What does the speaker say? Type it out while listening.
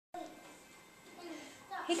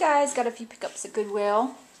Hey guys, got a few pickups at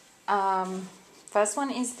Goodwill. First one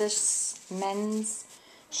is this men's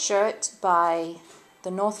shirt by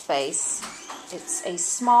the North Face. It's a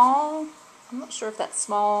small, I'm not sure if that's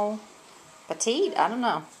small, petite, I don't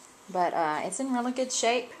know. But it's in really good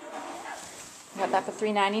shape. Got that for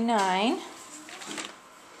 $3.99.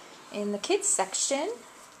 In the kids section,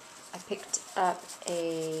 I picked up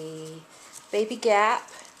a Baby Gap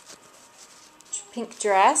pink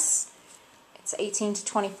dress. It's 18 to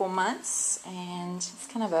 24 months, and it's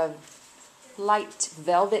kind of a light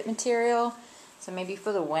velvet material, so maybe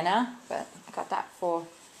for the winter, but I got that for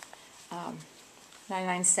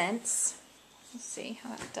 99 cents. Let's see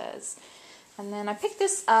how that does. And then I picked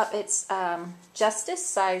this up. It's Justice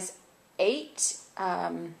size 8,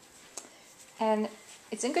 and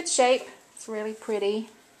it's in good shape. It's really pretty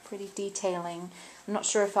detailing. I'm not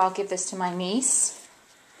sure if I'll give this to my niece,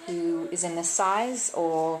 who is in this size,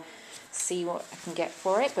 or see what I can get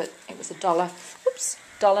for it, but it was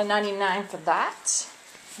 $1.99 for that.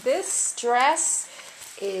 This dress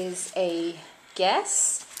is a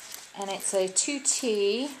Guess, and it's a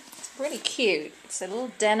 2T. It's pretty cute. It's a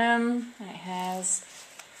little denim, and it has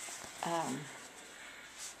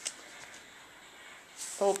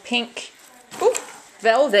little pink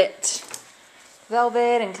velvet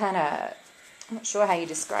and kind of, I'm not sure how you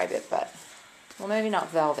describe it, but, well, maybe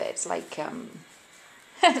not velvet. It's like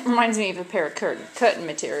it reminds me of a pair of curtain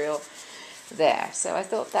material there. So I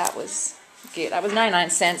thought that was good. That was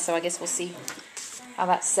 99 cents, so I guess we'll see how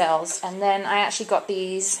that sells. And then I actually got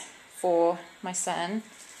these for my son.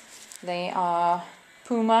 They are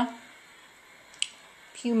Puma,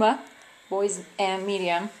 boys and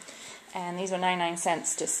medium. And these were 99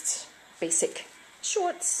 cents, just basic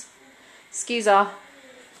shorts. Excuse our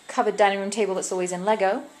covered dining room table that's always in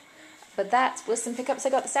Lego. But that was some pickups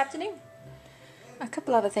I got this afternoon. A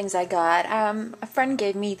couple other things I got. A friend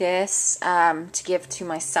gave me this to give to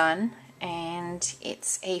my son, and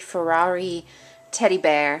it's a Ferrari teddy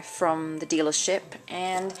bear from the dealership,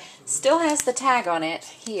 and still has the tag on it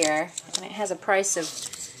here, and it has a price of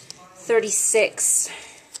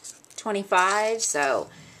 $36.25, so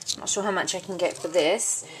I'm not sure how much I can get for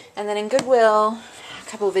this. And then in Goodwill, a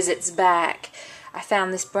couple of visits back, I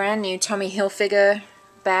found this brand new Tommy Hilfiger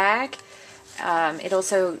bag. It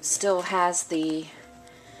also still has the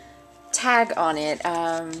tag on it.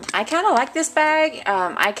 I kind of like this bag.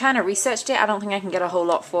 I kind of researched it. I don't think I can get a whole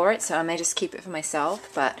lot for it, so I may just keep it for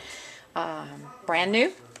myself, but brand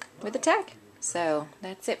new with the tag. So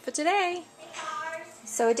that's it for today.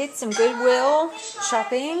 So I did some Goodwill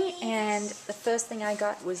shopping, and the first thing I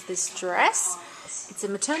got was this dress. It's a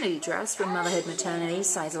maternity dress from Motherhood Maternity,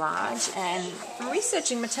 size large, and from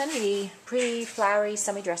researching maternity, pretty flowery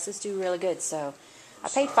summer dresses do really good, so I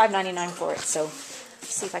paid $5.99 for it, so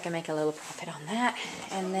let's see if I can make a little profit on that.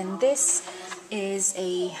 And then this is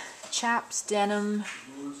a Chaps denim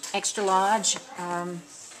extra large.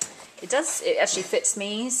 It actually fits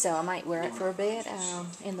me, so I might wear it for a bit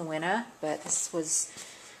in the winter, but this was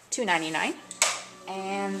 $2.99.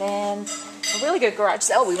 And then a really good garage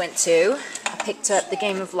sale we went to. I picked up the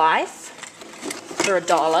Game of Life for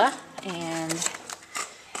 $1, and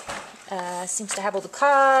seems to have all the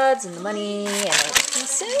cards and the money and all the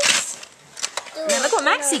pieces. And then look what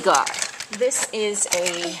Maxie got. This is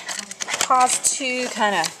a Cars 2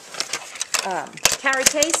 kind of carry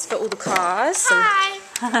case for all the cars. So,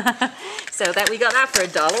 so that we got that for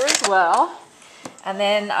 $1 as well. And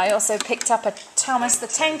then I also picked up a Thomas the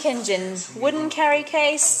Tank Engine wooden carry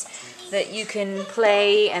case that you can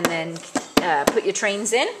play and then put your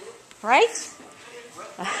trains in, right?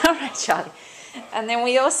 Alright, Charlie. And then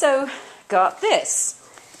we also got this,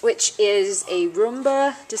 which is a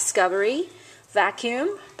Roomba Discovery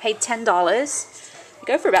vacuum. Paid $10. They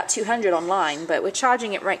go for about $200 online, but we're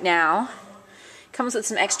charging it right now. Comes with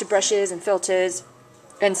some extra brushes and filters,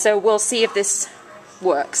 and so we'll see if this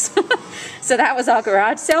works. So that was our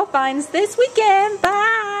garage sale finds this weekend.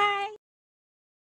 Bye!